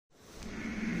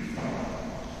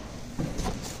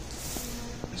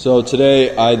So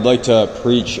today I'd like to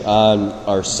preach on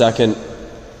our second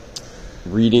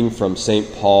reading from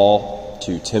St. Paul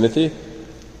to Timothy.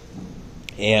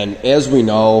 And as we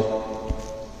know,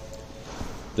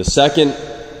 the second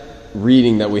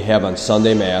reading that we have on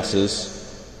Sunday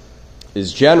Masses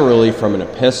is generally from an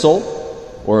epistle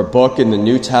or a book in the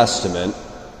New Testament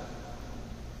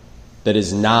that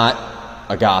is not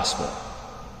a gospel.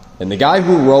 And the guy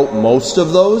who wrote most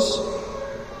of those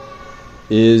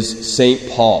is St.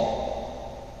 Paul.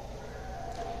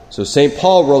 So St.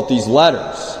 Paul wrote these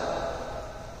letters,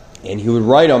 and he would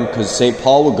write them because St.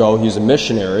 Paul would go, he was a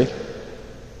missionary,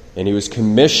 and he was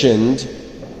commissioned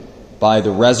by the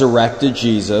resurrected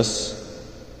Jesus.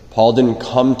 Paul didn't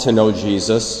come to know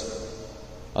Jesus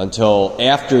until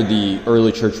after the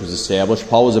early church was established.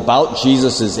 Paul was about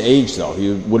Jesus' age, though.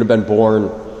 He would have been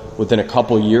born within a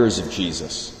couple years of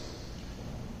Jesus.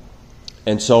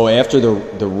 And so after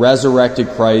the resurrected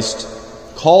Christ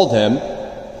called him,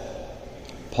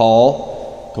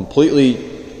 Paul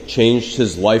completely changed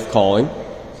his life calling.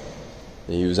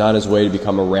 He was on his way to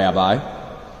become a rabbi,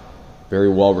 very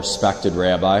well-respected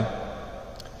rabbi.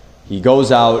 He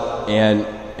goes out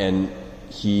and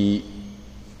he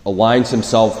aligns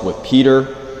himself with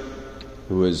Peter,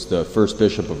 who is the first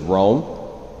bishop of Rome,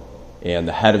 and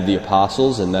the head of the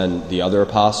apostles, and then the other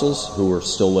apostles who were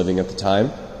still living at the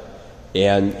time.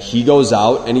 And he goes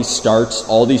out and he starts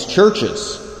all these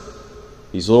churches,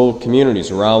 these little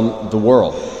communities around the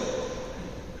world.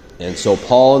 And so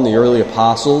Paul and the early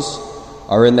apostles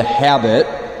are in the habit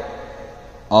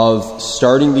of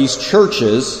starting these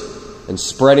churches and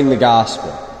spreading the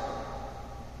gospel.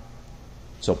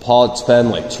 So Paul had spent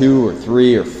like 2 or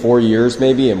 3 or 4 years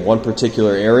maybe in one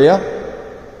particular area.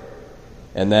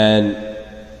 And then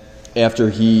after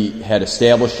he had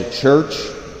established a church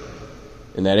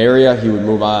in that area, he would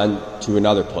move on to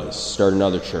another place, start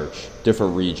another church,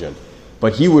 different region.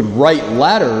 But he would write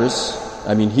letters.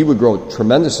 I mean, he would grow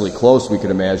tremendously close, we could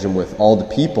imagine, with all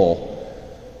the people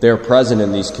there present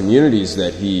in these communities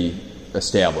that he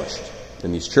established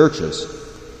in these churches.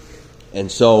 And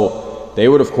so they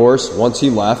would, of course, once he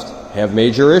left, have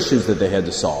major issues that they had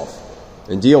to solve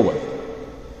and deal with.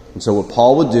 And so what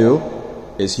Paul would do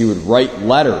is he would write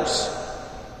letters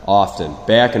often,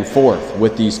 back and forth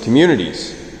with these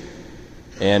communities.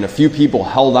 And a few people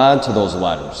held on to those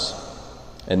letters.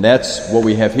 And that's what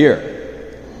we have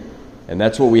here. And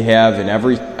that's what we have in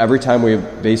every time we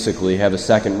basically have a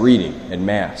second reading in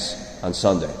Mass on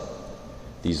Sunday.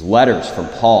 These letters from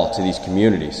Paul to these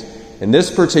communities. In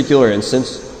this particular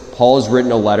instance, Paul has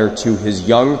written a letter to his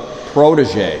young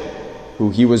protege, who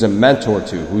he was a mentor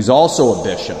to, who's also a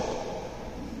bishop,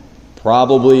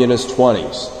 probably in his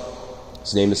 20s.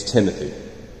 His name is Timothy.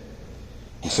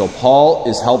 And so Paul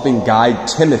is helping guide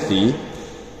Timothy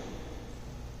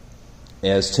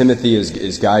as Timothy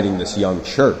is guiding this young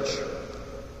church.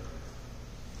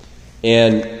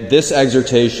 And this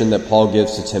exhortation that Paul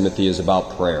gives to Timothy is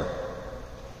about prayer.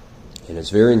 And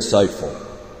it's very insightful.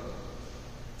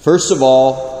 First of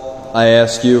all, I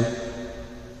ask you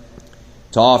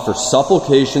to offer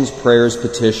supplications, prayers,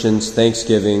 petitions,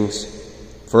 thanksgivings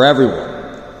for everyone,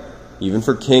 even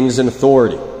for kings and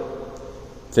authority.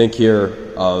 Think here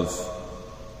of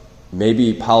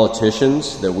maybe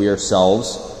politicians that we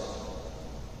ourselves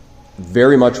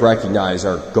very much recognize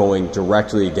are going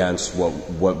directly against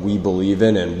what we believe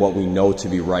in and what we know to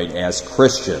be right as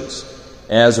Christians,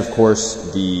 as of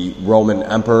course the Roman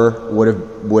emperor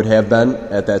would have been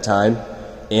at that time,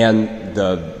 and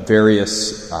the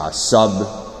various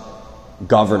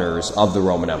sub-governors of the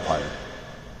Roman Empire,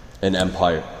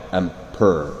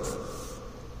 emperor.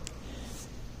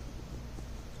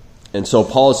 And so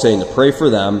Paul is saying to pray for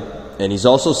them, and he's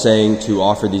also saying to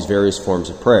offer these various forms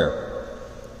of prayer.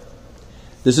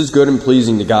 This is good and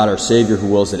pleasing to God our Savior, who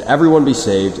wills that everyone be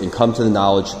saved and come to the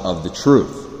knowledge of the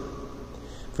truth.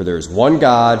 For there is one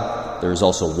God, there is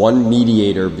also one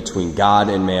mediator between God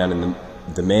and man, and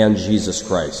the man Jesus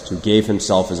Christ, who gave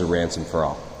himself as a ransom for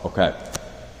all. Okay.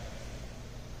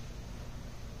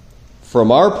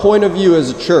 From our point of view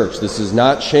as a church, this has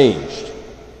not changed.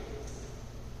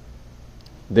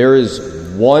 There is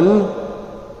one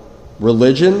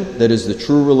religion that is the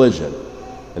true religion,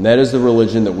 and that is the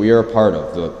religion that we are a part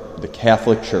of, the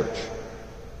Catholic Church.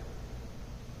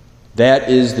 That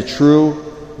is the true,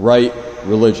 right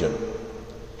religion.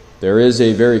 There is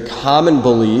a very common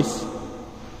belief,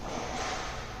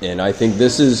 and I think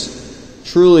this is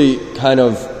truly kind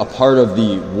of a part of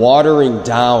the watering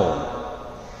down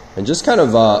and just kind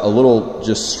of a little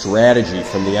just strategy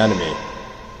from the enemy,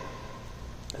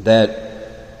 that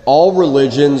all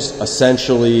religions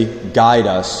essentially guide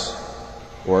us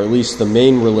or at least the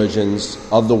main religions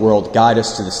of the world, guide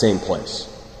us to the same place.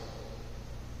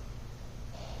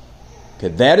 Okay,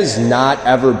 that has not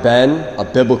ever been a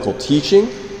biblical teaching.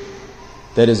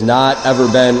 That has not ever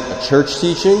been a church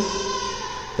teaching.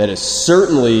 That is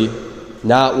certainly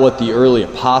not what the early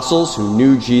apostles who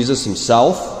knew Jesus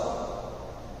himself,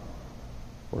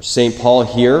 or St. Paul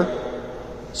here,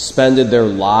 spended their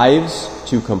lives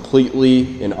to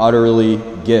completely and utterly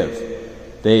give.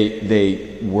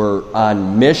 They were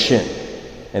on mission,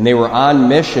 and they were on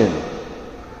mission,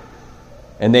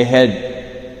 and they had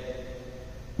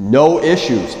no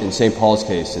issues in St. Paul's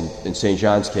case, in St.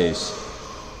 John's case,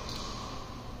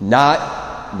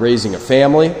 not raising a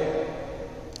family.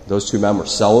 Those two men were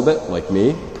celibate, like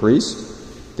me,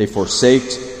 priests. They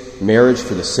forsaked marriage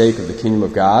for the sake of the kingdom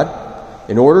of God,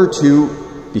 in order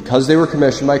to, because they were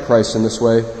commissioned by Christ in this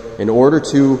way, in order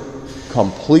to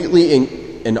completely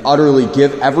and utterly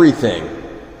give everything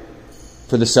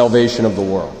for the salvation of the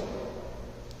world.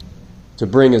 To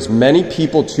bring as many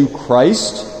people to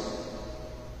Christ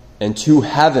and to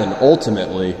heaven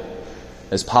ultimately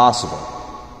as possible.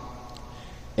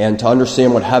 And to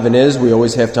understand what heaven is, we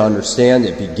always have to understand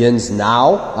it begins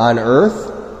now on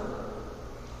earth,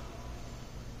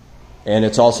 and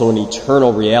it's also an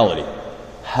eternal reality.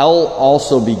 Hell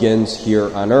also begins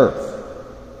here on earth.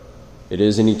 It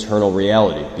is an eternal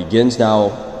reality. It begins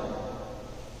now,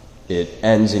 it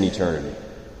ends in eternity.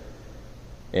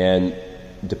 And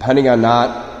depending on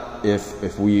not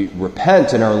if we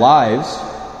repent in our lives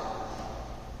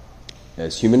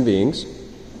as human beings,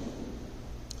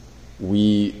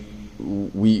 we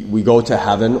go to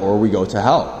heaven or we go to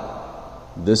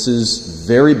hell. This is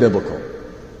very biblical.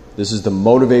 This is the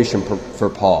motivation for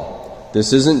Paul.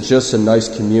 This isn't just a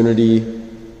nice community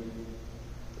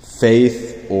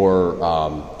faith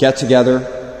or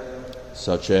get-together,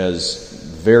 such as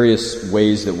various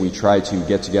ways that we try to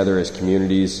get together as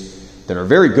communities that are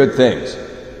very good things.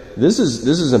 This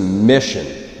is a mission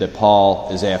that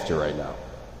Paul is after right now.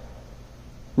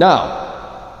 Now,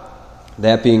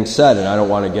 that being said, and I don't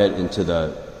want to get into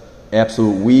the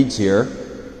absolute weeds here,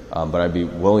 but I'd be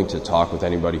willing to talk with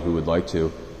anybody who would like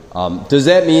to. Does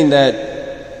that mean that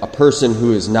a person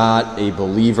who is not a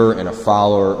believer and a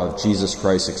follower of Jesus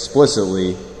Christ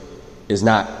explicitly is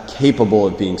not capable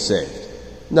of being saved?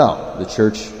 No, the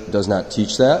church does not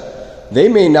teach that. They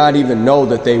may not even know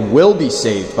that they will be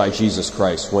saved by Jesus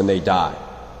Christ when they die.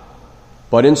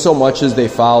 But in so much as they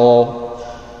follow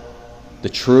the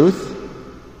truth,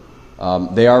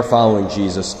 they are following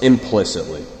Jesus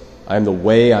implicitly. I am the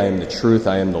way, I am the truth,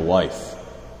 I am the life.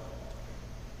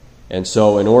 And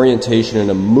so an orientation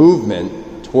and a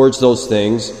movement towards those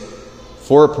things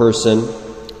for a person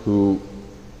who,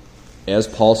 as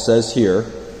Paul says here,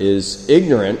 is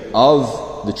ignorant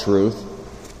of the truth,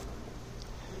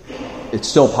 it's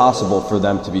still possible for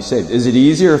them to be saved. Is it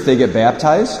easier if they get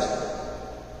baptized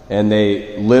and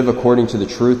they live according to the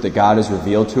truth that God has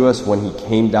revealed to us when He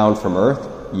came down from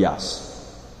earth?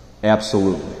 Yes,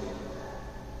 absolutely.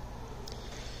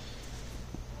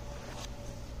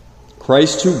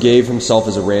 Christ who gave Himself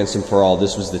as a ransom for all.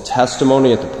 This was the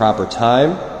testimony at the proper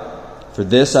time. For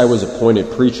this I was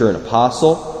appointed preacher and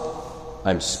apostle.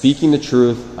 I'm speaking the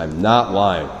truth. I'm not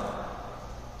lying.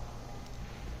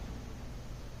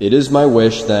 It is my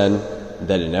wish, then,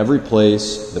 that in every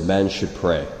place the men should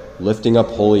pray, lifting up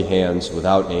holy hands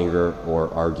without anger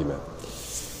or argument.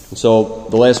 And so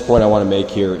the last point I want to make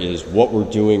here is what we're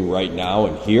doing right now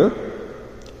and here.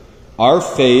 Our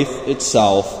faith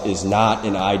itself is not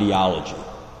an ideology.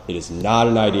 It is not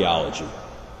an ideology.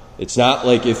 It's not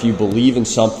like if you believe in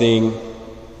something,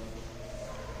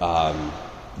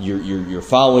 you're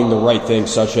following the right thing,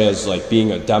 such as like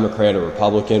being a Democrat or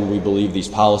Republican. We believe these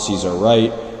policies are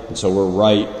right, and so we're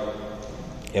right.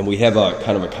 And we have a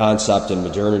kind of a concept in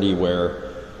modernity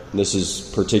where, and this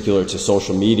is particular to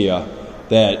social media,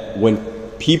 that when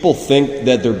people think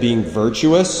that they're being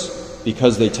virtuous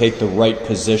because they take the right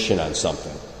position on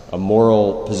something, a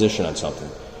moral position on something,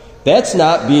 that's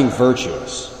not being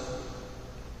virtuous.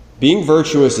 Being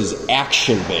virtuous is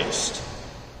action-based.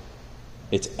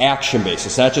 It's action-based.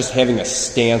 It's not just having a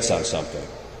stance on something.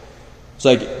 It's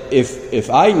like if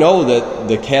I know that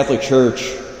the Catholic Church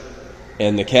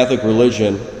and the Catholic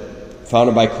religion,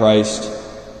 founded by Christ,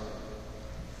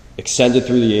 extended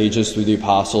through the ages, through the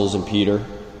apostles and Peter,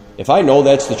 if I know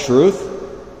that's the truth,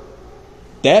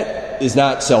 that is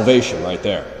not salvation right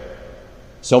there.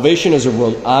 Salvation is an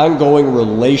ongoing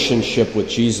relationship with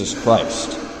Jesus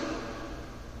Christ.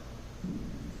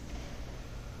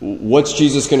 What's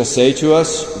Jesus going to say to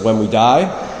us when we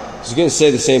die? He's going to say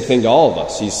the same thing to all of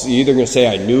us. He's either going to say,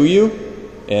 I knew you,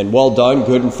 and well done,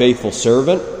 good and faithful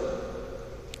servant,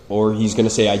 Or he's going to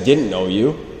say, I didn't know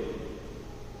you.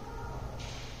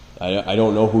 I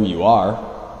don't know who you are.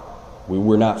 We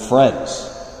were not friends.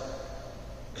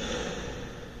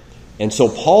 And so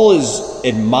Paul is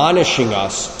admonishing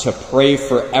us to pray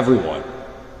for everyone.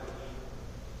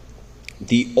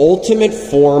 The ultimate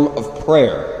form of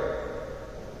prayer,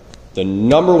 the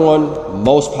number one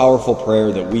most powerful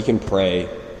prayer that we can pray,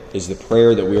 is the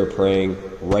prayer that we are praying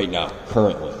right now,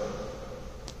 currently,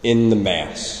 in the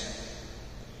Mass.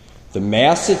 The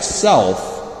Mass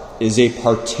itself is a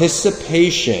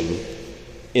participation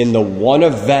in the one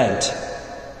event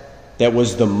that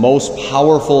was the most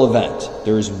powerful event.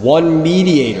 There is one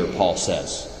mediator, Paul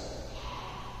says,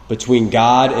 between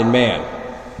God and man,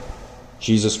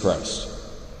 Jesus Christ.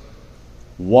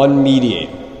 One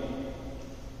mediator.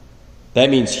 That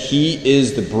means he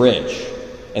is the bridge.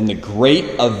 And the great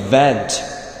event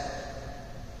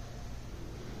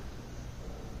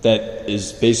that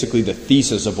is basically the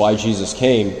thesis of why Jesus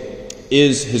came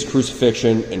is his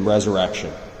crucifixion and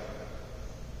resurrection.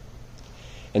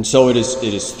 And so it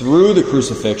is through the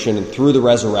crucifixion and through the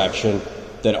resurrection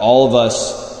that all of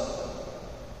us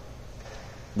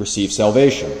receive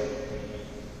salvation.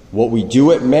 What we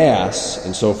do at Mass,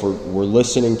 and so if we're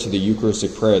listening to the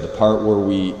Eucharistic prayer, the part where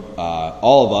we,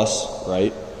 all of us,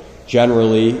 right,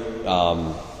 generally,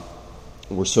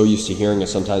 we're so used to hearing it,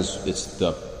 sometimes it's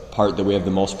the part that we have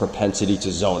the most propensity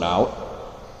to zone out.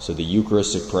 So the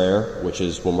Eucharistic prayer, which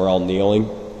is when we're all kneeling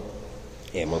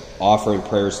and we're offering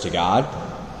prayers to God,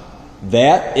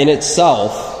 that in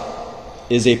itself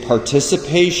is a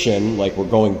participation, like we're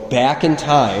going back in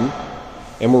time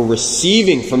and we're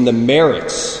receiving from the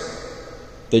merits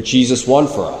that Jesus won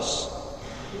for us.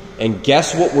 And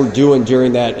guess what we're doing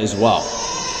during that as well?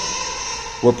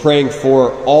 We're praying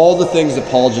for all the things that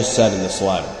Paul just said in this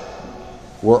letter.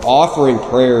 We're offering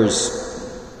prayers,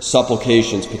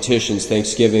 supplications, petitions,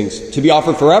 thanksgivings to be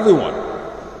offered for everyone.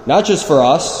 Not just for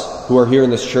us who are here in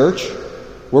this church.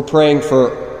 We're praying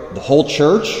for the whole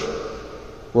church.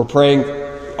 We're praying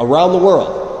around the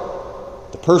world.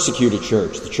 The persecuted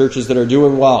church, the churches that are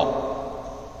doing well.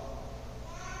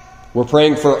 We're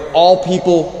praying for all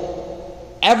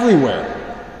people everywhere.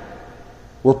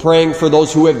 We're praying for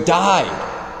those who have died,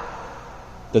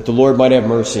 that the Lord might have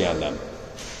mercy on them.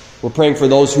 We're praying for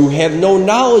those who have no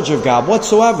knowledge of God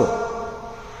whatsoever.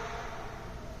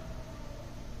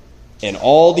 And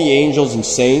all the angels and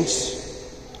saints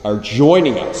are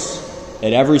joining us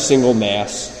at every single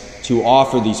Mass to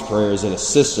offer these prayers and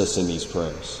assist us in these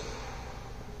prayers.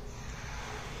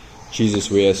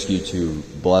 Jesus, we ask you to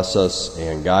bless us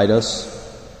and guide us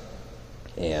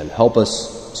and help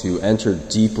us to enter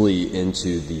deeply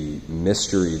into the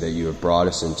mystery that you have brought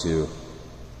us into,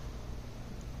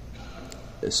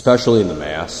 especially in the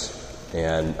Mass,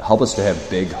 and help us to have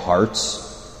big hearts.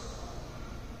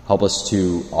 Help us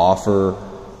to offer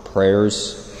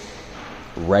prayers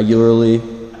regularly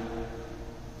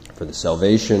for the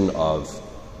salvation of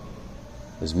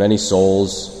as many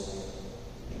souls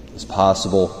as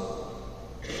possible.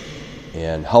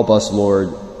 And help us,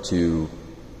 Lord, to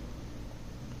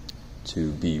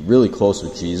be really close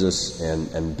with Jesus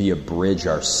and be a bridge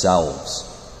ourselves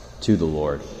to the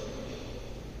Lord.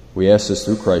 We ask this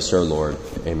through Christ our Lord.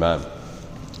 Amen.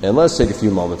 And let's take a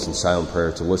few moments in silent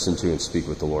prayer to listen to and speak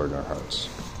with the Lord in our hearts.